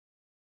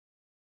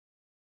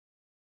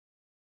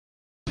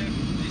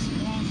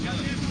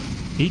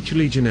Each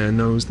legionnaire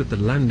knows that the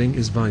landing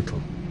is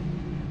vital.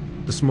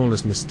 The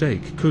smallest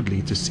mistake could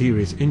lead to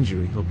serious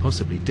injury or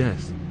possibly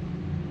death.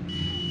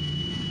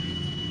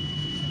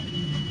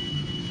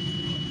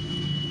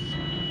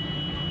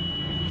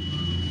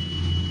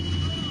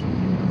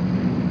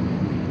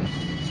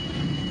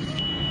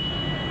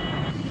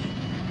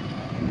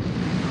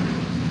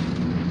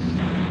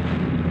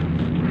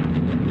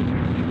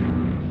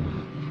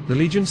 The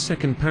Legion's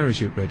 2nd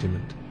Parachute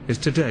Regiment is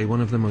today one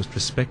of the most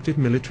respected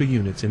military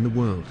units in the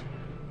world.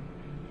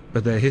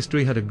 But their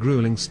history had a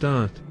grueling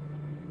start.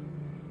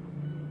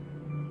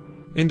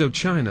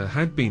 Indochina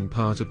had been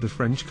part of the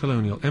French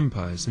colonial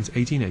empire since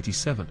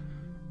 1887.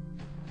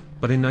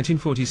 But in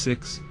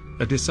 1946,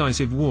 a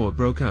decisive war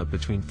broke out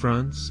between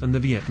France and the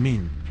Viet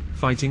Minh,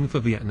 fighting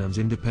for Vietnam's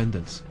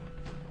independence.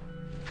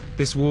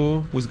 This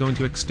war was going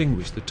to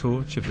extinguish the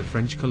torch of the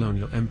French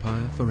colonial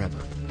empire forever.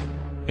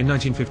 In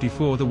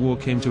 1954, the war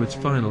came to its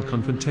final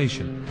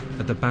confrontation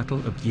at the Battle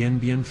of Dien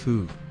Bien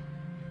Phu.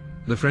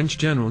 The French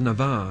general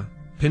Navarre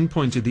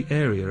pinpointed the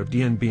area of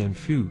Dien Bien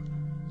Phu,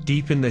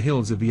 deep in the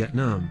hills of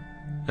Vietnam,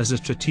 as a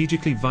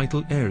strategically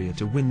vital area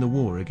to win the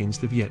war against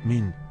the Viet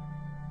Minh.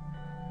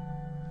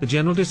 The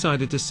general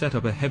decided to set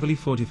up a heavily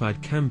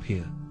fortified camp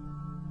here,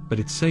 but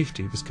its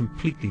safety was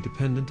completely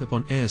dependent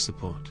upon air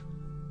support.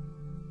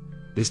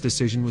 This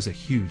decision was a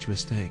huge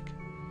mistake.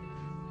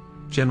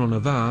 General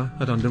Navarre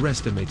had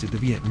underestimated the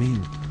Viet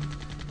Minh.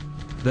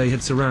 They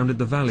had surrounded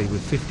the valley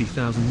with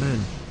 50,000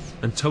 men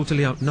and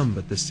totally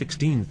outnumbered the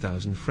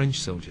 16,000 French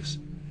soldiers.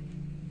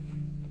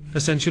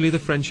 Essentially, the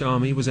French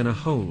army was in a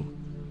hole,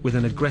 with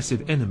an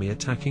aggressive enemy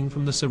attacking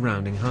from the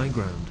surrounding high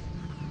ground.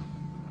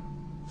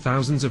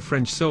 Thousands of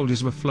French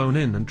soldiers were flown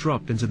in and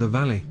dropped into the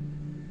valley.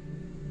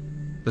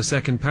 The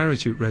 2nd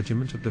Parachute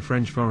Regiment of the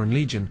French Foreign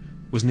Legion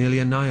was nearly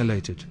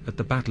annihilated at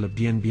the Battle of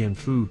Dien Bien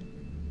Phu.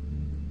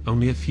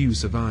 Only a few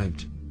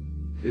survived.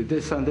 Ils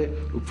descendaient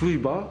plus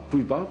bas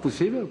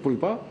possible, plus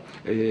bas,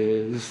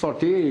 et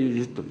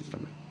sortaient.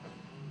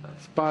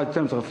 C'est pas le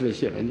temps de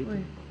réfléchir. Oui.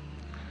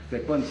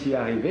 C'est quand j'y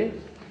arrivais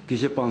que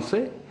j'ai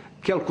pensé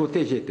quel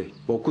côté j'étais.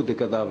 Beaucoup de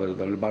cadavres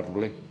dans le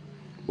barbelé.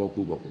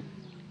 Beaucoup.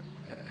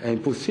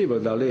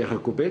 Impossible d'aller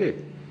récupérer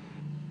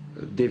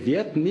des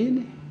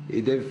Vietnamiens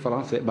et des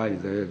Français,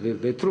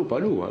 des troupes à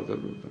nous.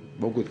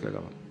 Beaucoup de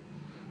cadavres.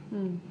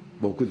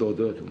 Beaucoup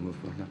d'odeurs.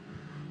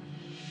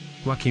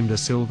 Joaquim da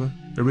Silva,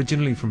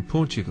 originally from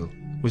Portugal,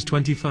 was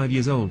 25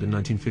 years old in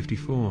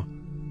 1954.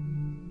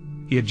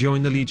 He had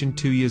joined the Legion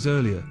 2 years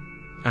earlier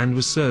and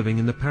was serving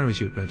in the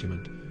Parachute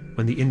Regiment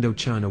when the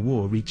Indochina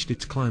War reached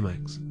its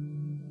climax.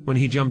 When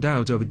he jumped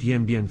out over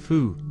Dien Bien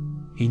Phu,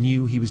 he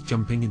knew he was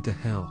jumping into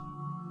hell.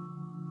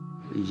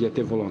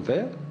 J'étais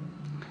volontaire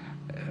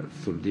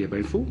sur Dien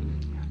Bien Phu.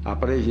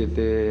 Après,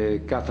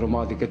 j'étais 4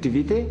 mois de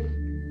captivité.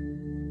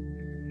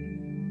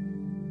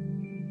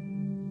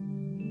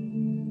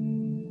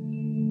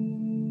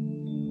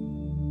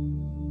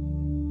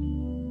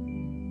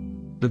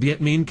 The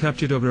Viet Minh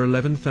captured over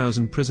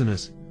 11,000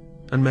 prisoners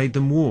and made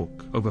them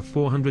walk over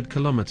 400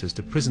 kilometers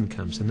to prison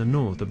camps in the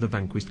north of the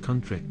vanquished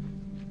country.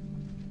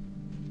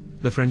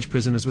 The French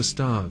prisoners were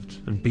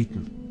starved and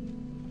beaten.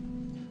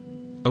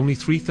 Only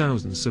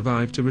 3,000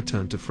 survived to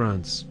return to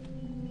France.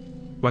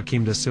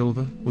 Joaquim da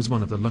Silva was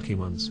one of the lucky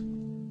ones.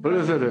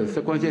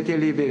 C'est quand j'étais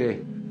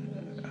libéré,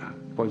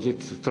 quand j'ai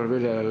trouvé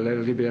la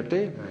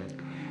liberté,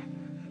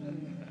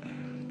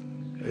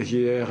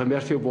 j'ai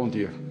remercié au bon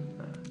Dieu.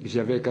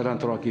 J'avais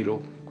 43 kilos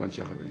quand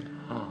j'ai revenu.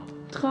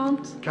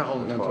 43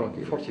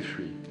 kilos.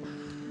 43.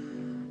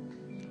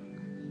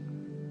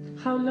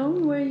 How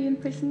long were you in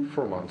prison?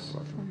 4 months.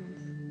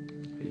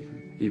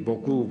 Et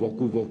beaucoup,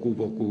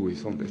 ils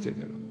sont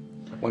décédés.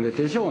 On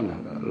était jeunes,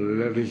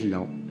 la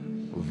Légion.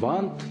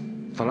 20,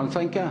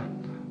 35 ans.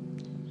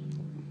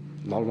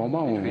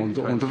 Normalement,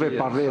 on devait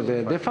parler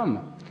des femmes.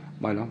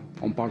 Voilà,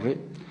 on parlait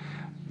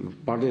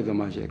de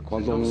manger.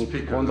 Quand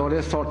on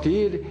est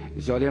sorti,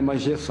 j'allais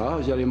manger ça.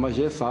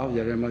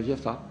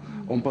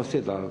 On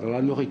passait de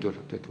la nourriture,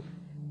 c'est tout.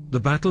 The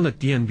battle at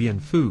Dien Bien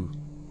Phu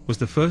was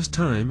the first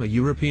time a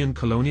European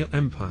colonial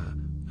empire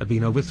had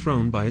been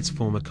overthrown by its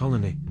former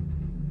colony.